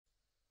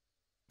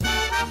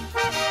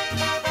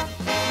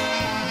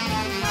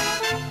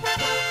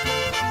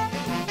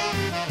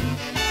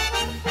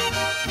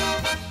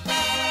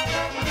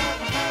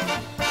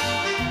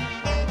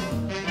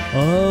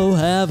Oh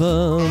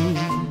heaven,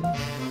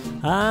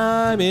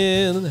 I'm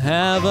in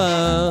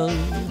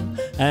heaven,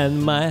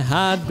 and my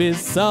heart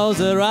beats so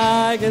that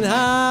I can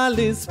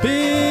hardly speak,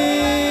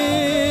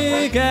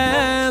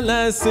 and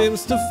I seem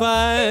to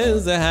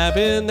find the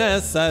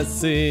happiness I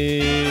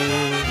see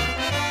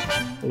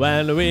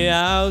when we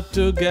out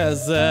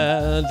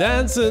together,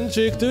 dancing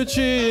cheek to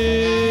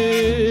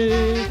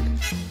cheek.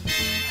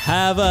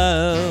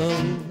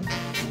 Heaven,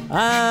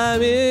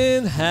 I'm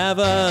in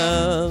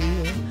heaven,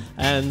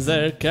 and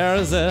their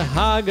cares that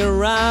hug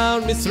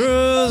around me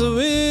through the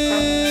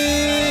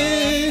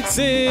week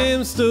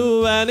seems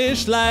to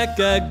vanish like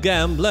a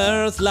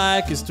gambler's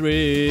lucky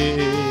streak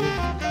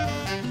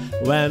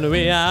when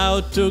we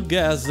out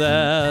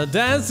together,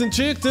 dancing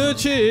cheek to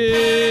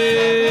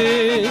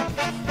cheek.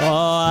 Oh,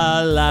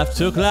 I love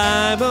to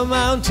climb a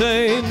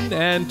mountain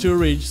and to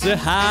reach the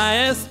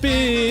highest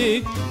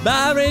peak,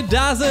 but it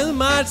doesn't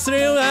much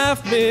thrill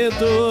of me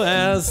to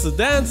us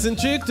dancing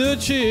cheek to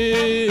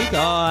cheek. Oh,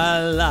 I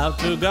love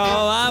to go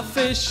out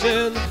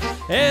fishing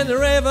in the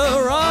river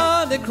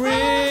or the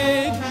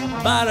creek,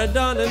 but I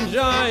don't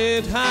enjoy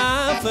it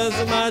half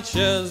as much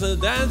as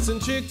dancing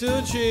cheek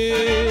to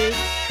cheek.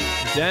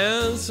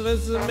 Dance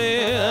with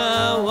me,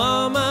 a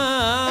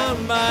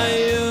woman, by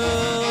you.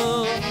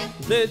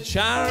 The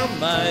charm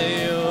by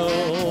you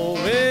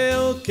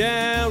will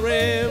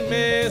carry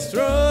me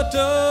through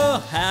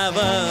to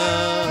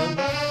heaven.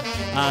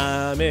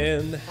 I'm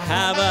in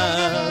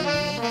heaven,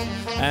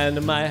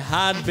 and my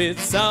heart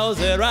beats so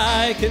that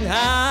I can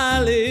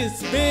hardly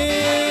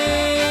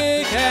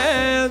speak,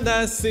 and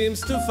I seem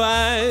to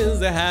find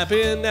the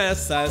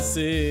happiness I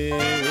see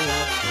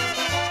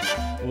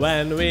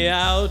when we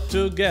out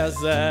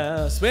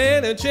together,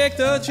 spinning cheek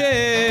to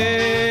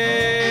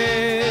cheek.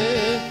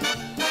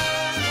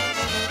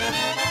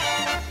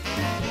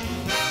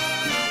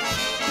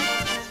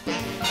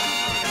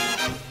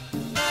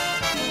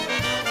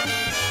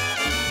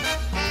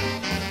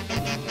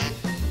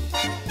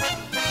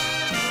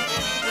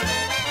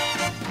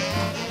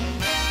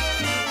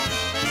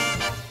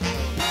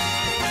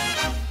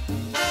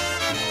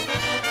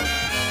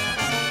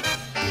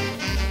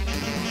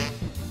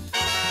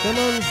 Come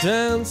on,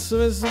 dance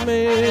with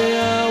me,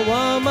 a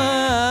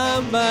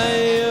woman by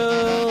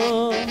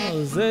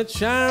you. The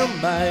charm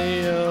by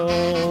you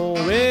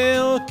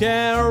will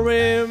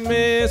carry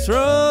me through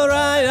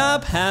right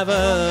up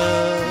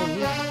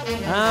heaven.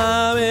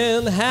 I'm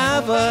in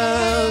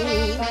heaven,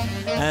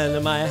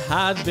 and my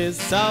heart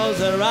beats so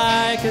that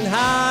I can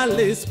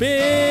hardly speak,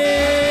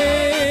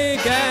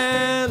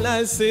 and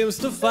I seem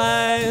to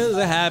find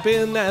the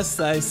happiness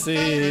I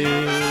see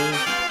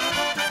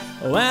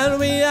when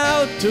we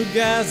out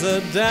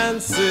together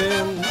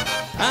dancing,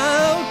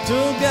 out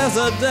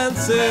together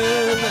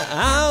dancing,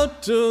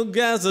 out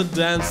together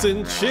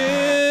dancing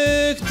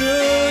cheek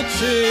to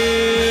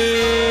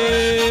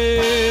cheek.